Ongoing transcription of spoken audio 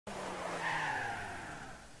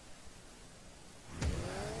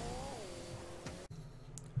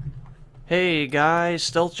Hey guys,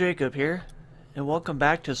 StealthJacob here, and welcome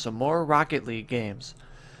back to some more Rocket League games.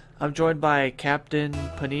 I'm joined by Captain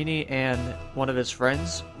Panini and one of his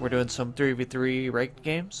friends. We're doing some 3v3 ranked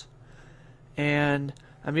games. And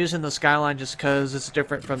I'm using the Skyline just because it's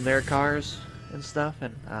different from their cars and stuff,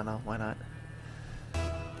 and I don't know, why not.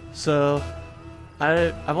 So,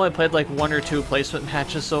 I've only played like one or two placement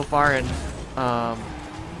matches so far in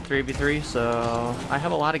 3v3, so I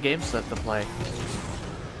have a lot of games set to play.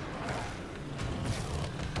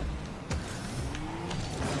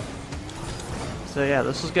 So yeah,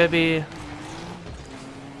 this is gonna be,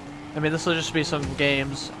 this will just be some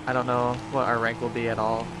games. I don't know what our rank will be at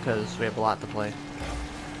all, because we have a lot to play.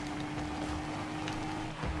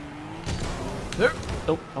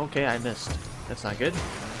 Oh, okay, I missed. That's not good.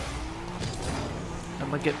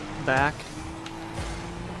 I'm gonna get back.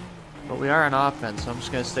 But we are on offense, so I'm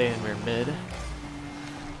just gonna stay in your mid.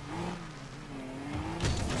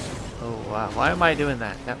 Oh wow, why am I doing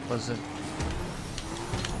that? That wasn't...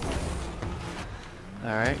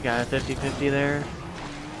 Alright, got a 50-50 there.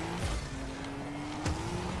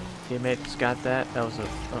 Teammates got that. That was a...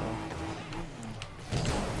 Uh-oh.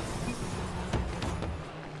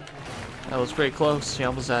 That was pretty close. He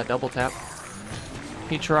almost had a double tap.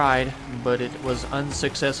 He tried, but it was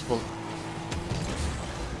unsuccessful.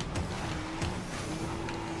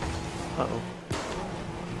 Uh-oh.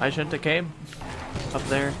 I shouldn't have came up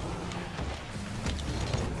there.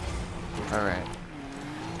 Alright.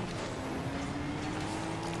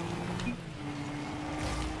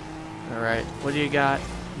 Alright, what do you got,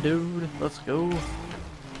 dude? Let's go.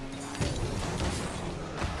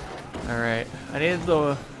 Alright,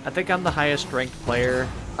 I think I'm the highest ranked player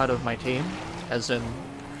out of my team, as in,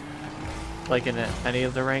 like in any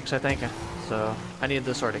of the ranks, I think. So, I need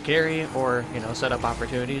to sort of carry, or, you know, set up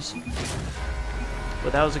opportunities.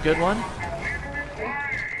 But that was a good one.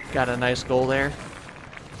 Got a nice goal there.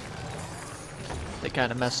 They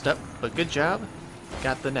kind of messed up, but good job.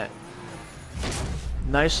 Got the net.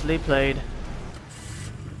 Nicely played.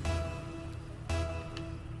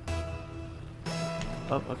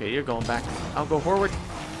 Oh, okay, you're going back. I'll go forward.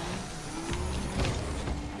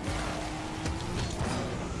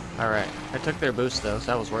 Alright, I took their boost though, so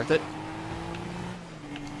that was worth it.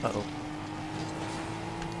 Uh-oh.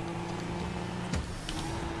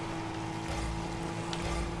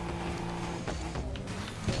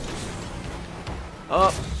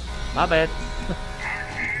 Oh, my bad.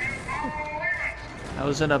 I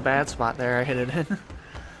was in a bad spot there, I hit it in.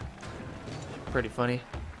 Pretty funny.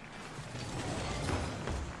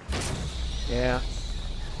 Yeah.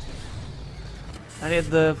 I need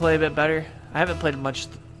to play a bit better. I haven't played much,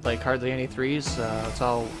 like hardly any threes, so it's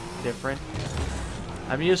all different.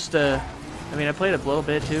 I'm used to, I played a little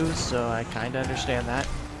bit too, so I kind of understand that.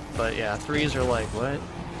 But yeah, threes are like, what?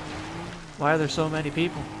 Why are there so many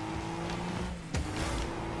people?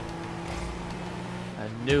 I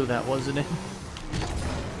knew that wasn't it.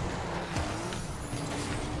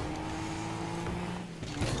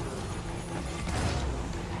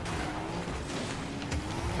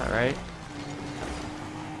 Alright.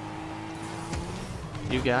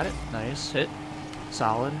 You got it. Nice hit.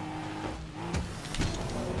 Solid.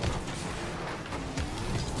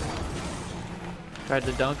 Tried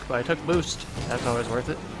to dunk, but I took boost. That's always worth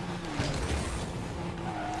it.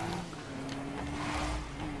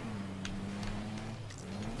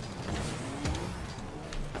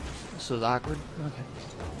 This was awkward. Okay.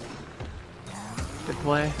 Good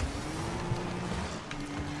play.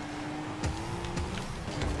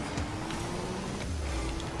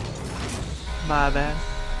 My bad.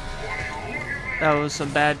 That was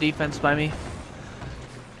some bad defense by me.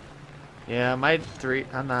 Yeah, I'm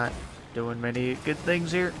not doing many good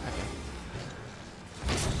things here. Okay.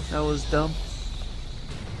 That was dumb.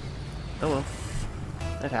 Oh well.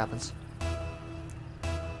 That happens.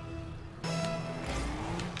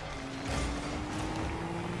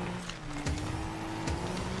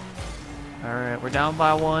 Alright, we're down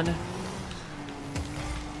by one.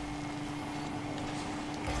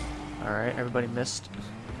 Alright, everybody missed.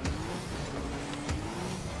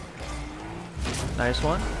 Nice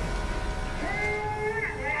one.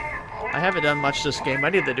 I haven't done much this game. I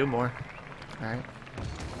need to do more. Alright.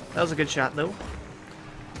 That was a good shot, though.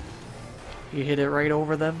 You hit it right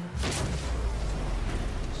over them.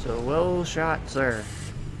 So, well shot, sir.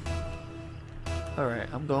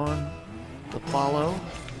 Alright, I'm going to follow.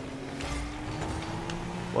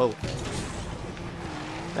 Whoa.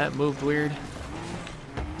 That moved weird.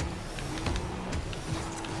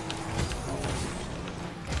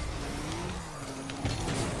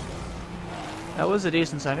 That was a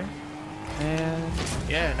decent center. And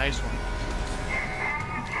yeah, nice one.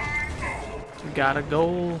 We got a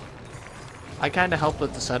goal. I kind of helped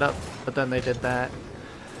with the setup, but then they did that.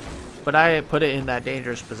 But I put it in that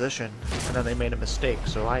dangerous position, and then they made a mistake,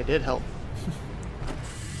 so I did help.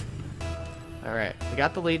 Alright, we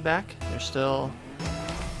got the lead back. There's still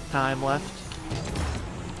time left.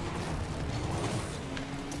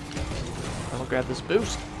 I'm gonna grab this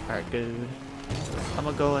boost. Alright, good. I'm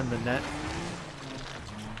gonna go in the net.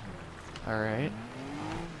 Alright.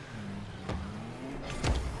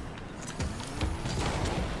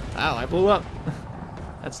 Wow, I blew up.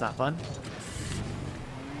 That's not fun.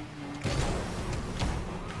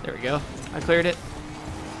 There we go. I cleared it.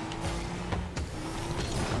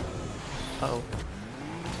 Uh-oh.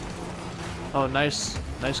 Oh, nice.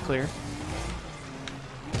 Nice clear.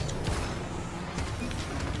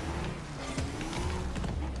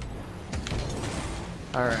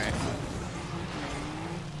 Alright.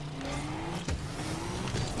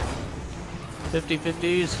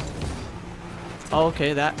 50-50s. Oh,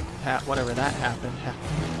 okay, that whatever that happened.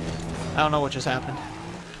 I don't know what just happened.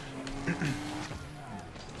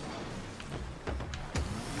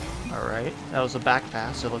 Alright, that was a back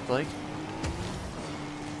pass, it looked like.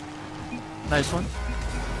 Nice one.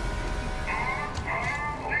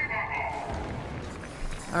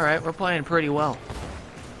 Alright, we're playing pretty well.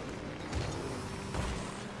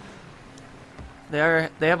 They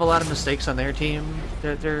have a lot of mistakes on their team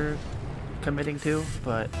that they're committing to,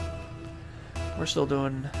 but we're still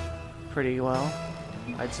doing pretty well,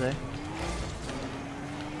 I'd say.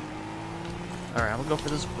 Alright, I'm gonna go for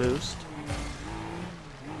this boost.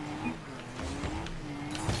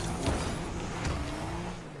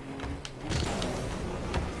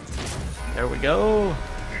 There we go.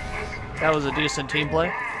 That was a decent team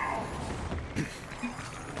play.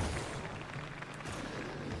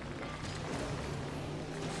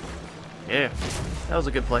 Yeah, that was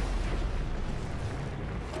a good play.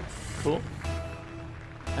 Cool.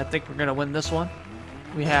 I think we're gonna win this one.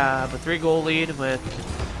 We have a 3-goal lead with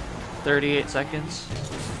 38 seconds.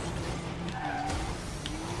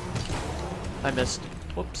 I missed.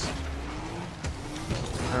 Whoops.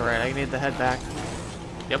 Alright, I need the head back.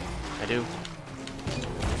 Yep, I do.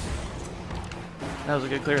 That was a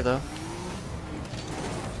good clear though.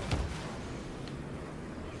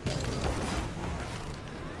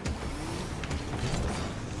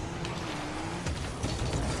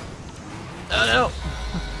 Oh no!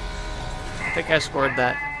 I think I scored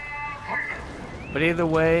that. But either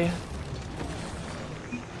way,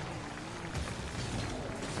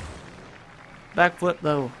 backflip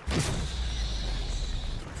though.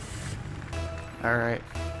 Alright.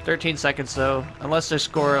 13 seconds though. Unless they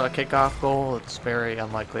score a kickoff goal, it's very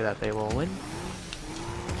unlikely that they will win.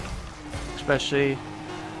 Especially,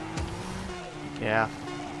 yeah.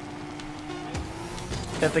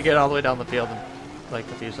 They have to get all the way down the field in like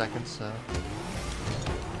a few seconds, so.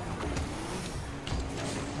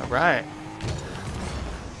 Alright.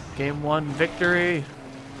 Game 1 victory.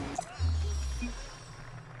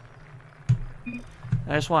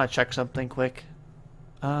 I just want to check something quick.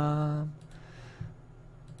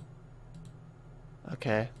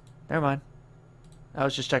 Okay, never mind. I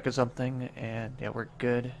was just checking something, and yeah, we're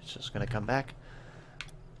good. It's just gonna come back.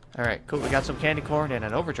 Alright, cool. We got some candy corn and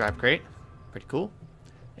an overdrive crate. Pretty cool.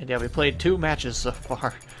 And yeah, we played 2 matches so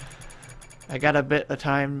far. I got a bit of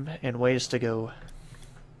time and ways to go.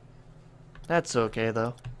 That's okay,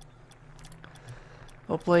 though.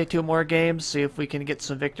 We'll play 2 more games, see if we can get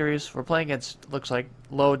some victories. We're playing against, looks like,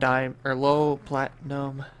 low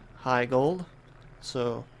platinum, high gold.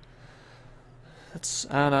 So, that's,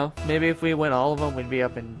 I don't know. Maybe if we win all of them, we'd be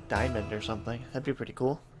up in diamond or something. That'd be pretty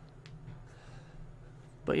cool.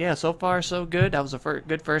 But yeah, so far so good. That was a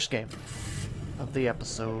good first game of the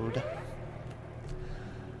episode.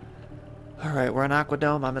 Alright, we're on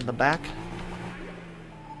Aquadome. I'm in the back.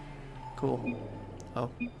 Cool. Oh.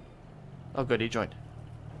 Oh good, he joined.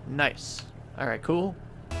 Nice. Alright, cool.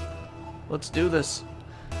 Let's do this.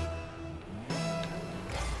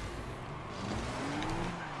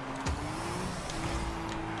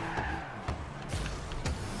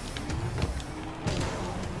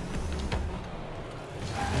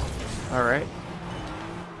 Alright.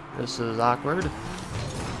 This is awkward.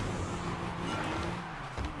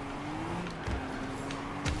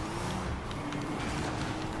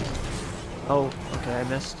 Oh, okay, I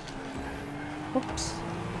missed. Whoops.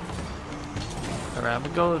 Alright, I'm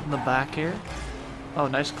gonna go in the back here. Oh,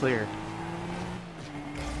 nice clear.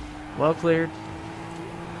 Well cleared.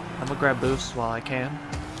 I'm gonna grab boosts while I can.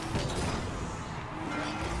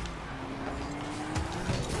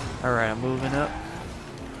 Alright, I'm moving up.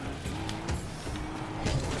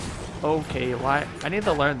 Okay, why? I need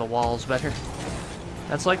to learn the walls better.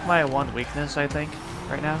 That's like my one weakness, I think,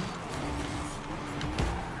 right now.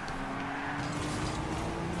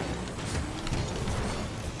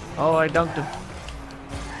 Oh, I dunked him.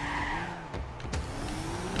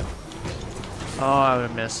 Oh, I would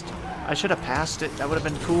have missed. I should have passed it. That would have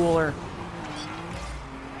been cooler.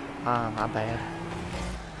 My bad.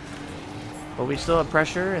 But we still have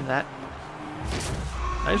pressure, and that...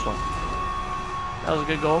 Nice one. That was a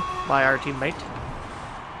good goal by our teammate.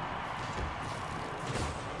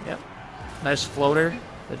 Yep. Nice floater.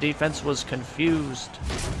 The defense was confused,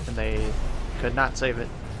 and they could not save it.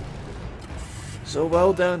 So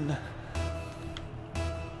well done.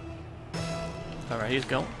 Alright, he's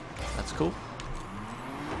going. That's cool.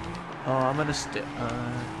 Oh, I'm gonna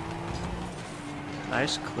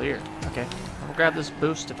nice clear. Okay, I'm gonna grab this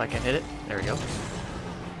boost if I can hit it. There we go.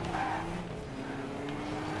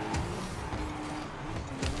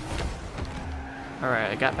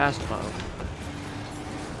 Alright, I got past him.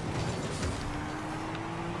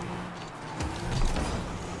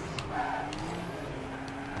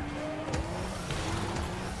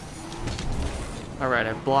 Alright,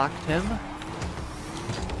 I blocked him.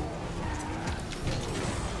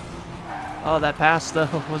 Oh, that pass,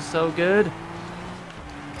 though, was so good.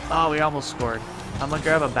 Oh, we almost scored. I'm gonna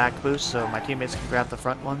grab a back boost so my teammates can grab the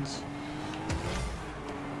front ones.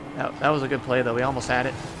 That was a good play, though. We almost had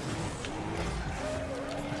it.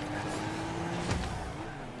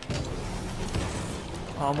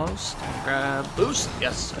 Almost. Grab boost.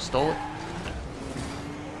 Yes, I stole it.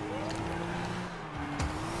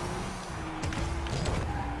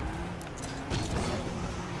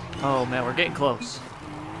 Oh, man, we're getting close.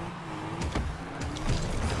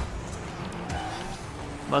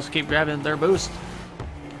 Must keep grabbing their boost.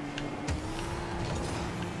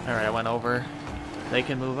 Alright, I went over. They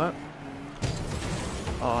can move up.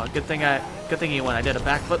 Oh, good thing he went. I did a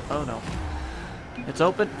back flip. Oh no. It's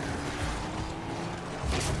open.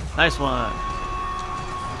 Nice one.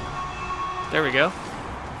 There we go.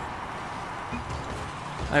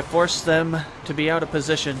 I forced them to be out of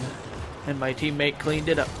position, and my teammate cleaned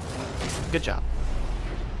it up. Good job.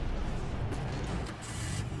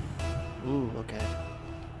 Ooh, okay.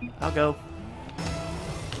 I'll go.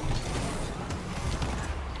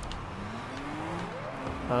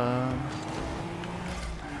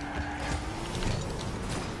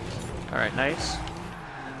 Alright, nice.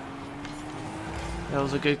 That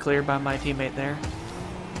was a good clear by my teammate there.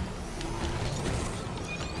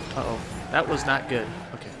 Uh-oh. That was not good.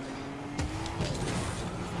 Okay.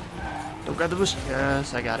 Don't grab the boost.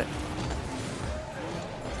 Yes, I got it.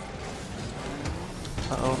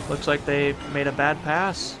 Uh-oh. Looks like they made a bad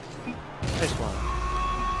pass. Nice one.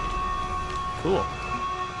 Cool.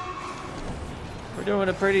 We're doing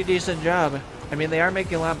a pretty decent job. I mean, they are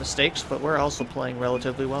making a lot of mistakes, but we're also playing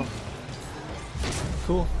relatively well.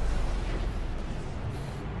 Cool.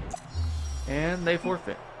 And they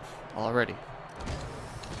forfeit. Already.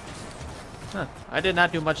 Huh. I did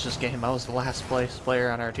not do much this game. I was the last place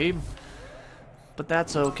player on our team. But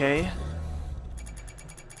that's okay.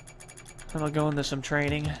 I'm gonna go into some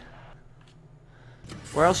training.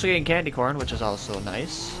 We're also getting candy corn, which is also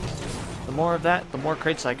nice. The more of that, the more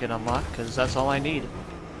crates I can unlock, because that's all I need.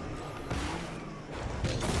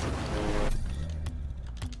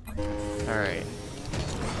 Alright.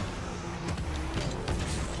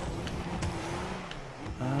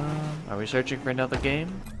 Are we searching for another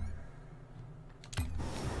game?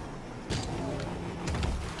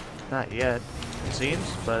 Not yet, it seems,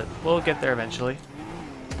 but we'll get there eventually.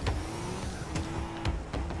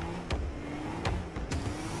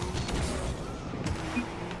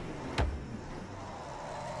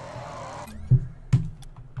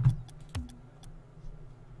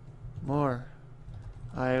 More.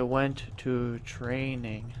 I went to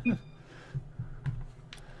training.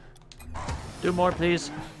 Do more,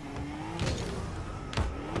 please.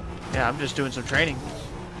 Yeah, I'm just doing some training.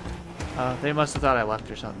 They must have thought I left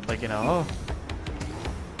or something. Like, you know, oh.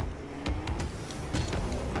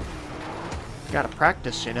 Gotta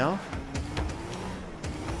practice, you know?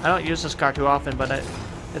 I don't use this car too often, but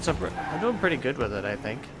I'm doing pretty good with it, I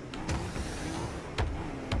think.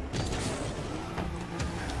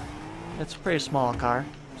 It's a pretty small car,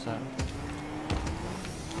 so...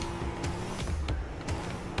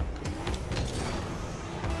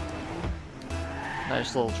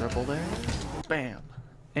 Nice little triple there. Bam.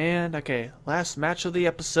 And, okay, last match of the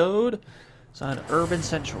episode. It's on Urban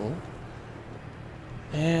Central.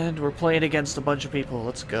 And we're playing against a bunch of people.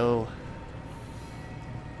 Let's go.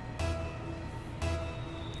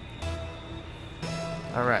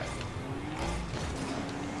 Alright.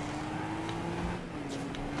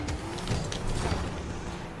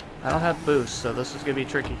 I don't have boost, so this is gonna be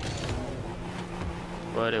tricky.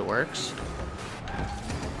 But it works.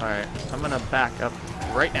 Alright, I'm gonna back up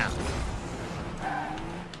right now.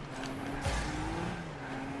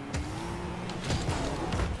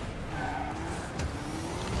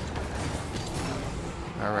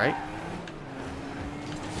 Alright.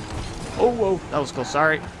 Oh, whoa, that was close,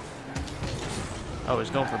 sorry. Oh,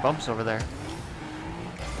 he's going for bumps over there.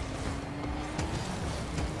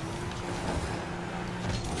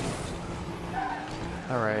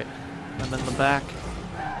 Alright, I'm in the back.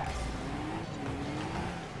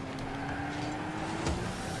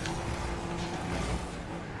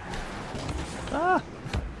 Ah!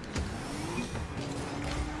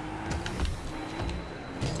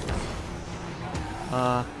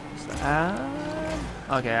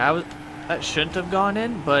 Okay, that shouldn't have gone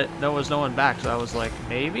in, but there was no one back, so I was like,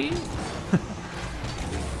 maybe?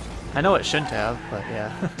 I know it shouldn't have, but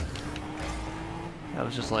yeah. I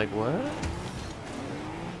was just like, what?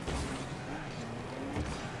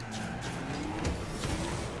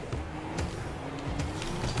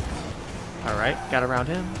 Alright, got around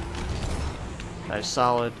him. Nice,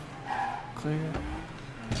 solid. Clear.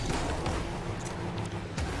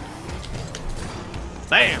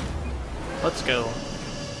 Bam! Let's go.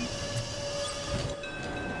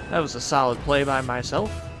 That was a solid play by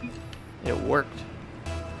myself. It worked.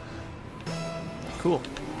 Cool.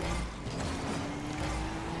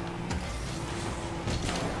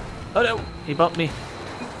 Oh no! He bumped me.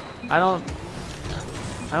 I don't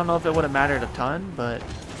know if it would have mattered a ton, but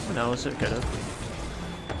who knows, it could have.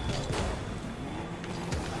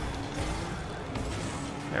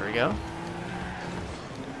 There we go.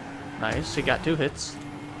 Nice, he got 2 hits.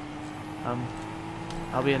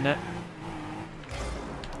 I'll be in net.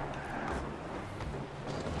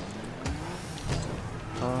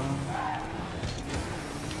 I'm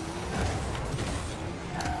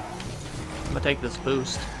gonna take this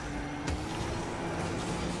boost.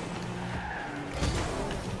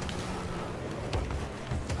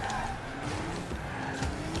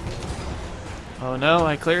 Oh no,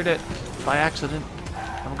 I cleared it by accident.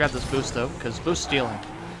 I'm gonna grab this boost though, because boost stealing.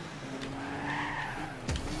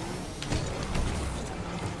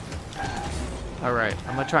 Alright,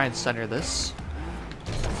 I'm gonna try and center this.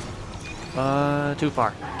 Too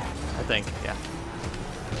far. I think, yeah.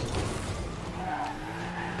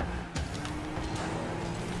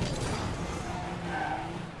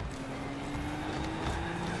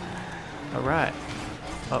 Alright.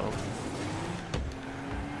 Uh-oh.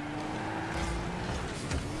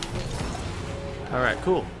 Alright,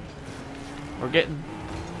 cool. We're getting...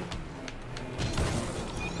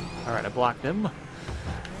 Alright, I blocked him.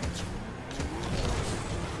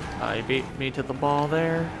 He beat me to the ball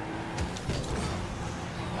there.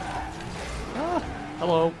 Ah,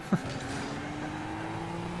 hello.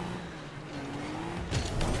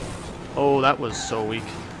 Oh, that was so weak.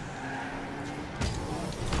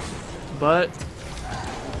 But...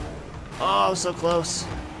 Oh, so close.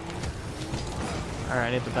 Alright,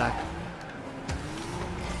 I need the back.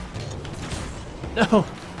 No!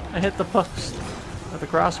 I hit the post with the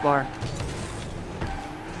crossbar.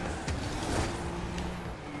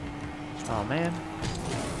 Oh man.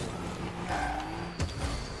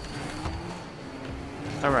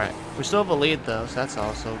 Alright, we still have a lead though, so that's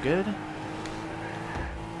also good.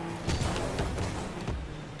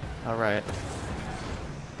 Alright.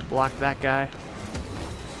 Block that guy.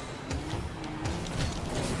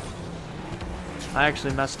 I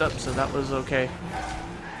actually messed up, so that was okay.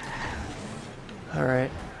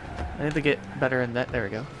 Alright. I need to get better in that. There we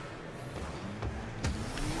go.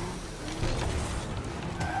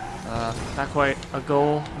 Not quite a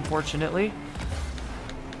goal, unfortunately.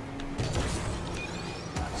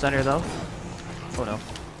 Center, though. Oh no.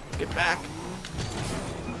 Get back.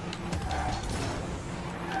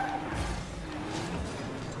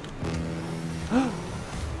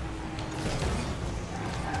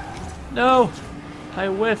 No! I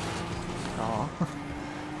whiffed. Aw.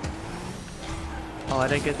 Oh, I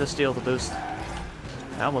didn't get to steal the boost.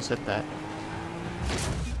 I almost hit that.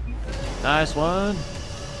 Nice one.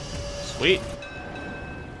 Sweet.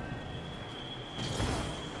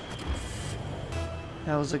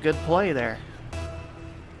 That was a good play there.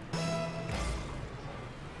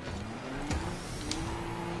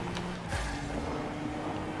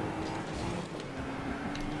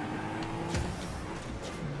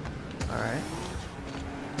 Alright.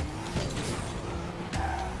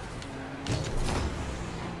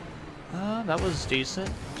 That was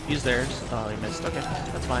decent. He's theirs. Oh, he missed. Okay,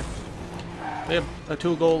 that's fine. We have a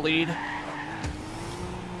 2-goal lead.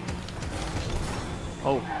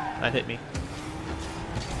 Oh, that hit me.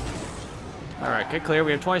 Alright, get clear.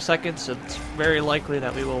 We have 20 seconds. It's very likely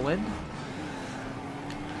that we will win.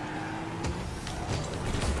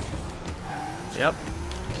 Yep.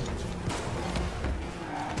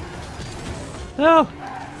 No!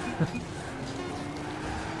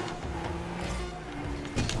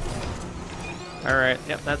 Alright,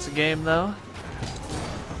 yep, that's the game though.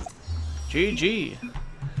 GG.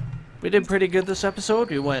 We did pretty good this episode.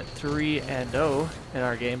 We went 3-0 in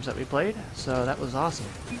our games that we played, so that was awesome.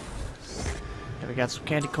 And we got some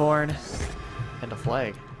candy corn and a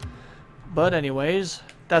flag. But anyways,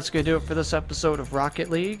 that's going to do it for this episode of Rocket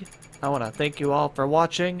League. I want to thank you all for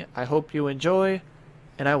watching. I hope you enjoy,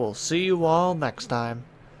 and I will see you all next time.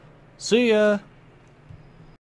 See ya!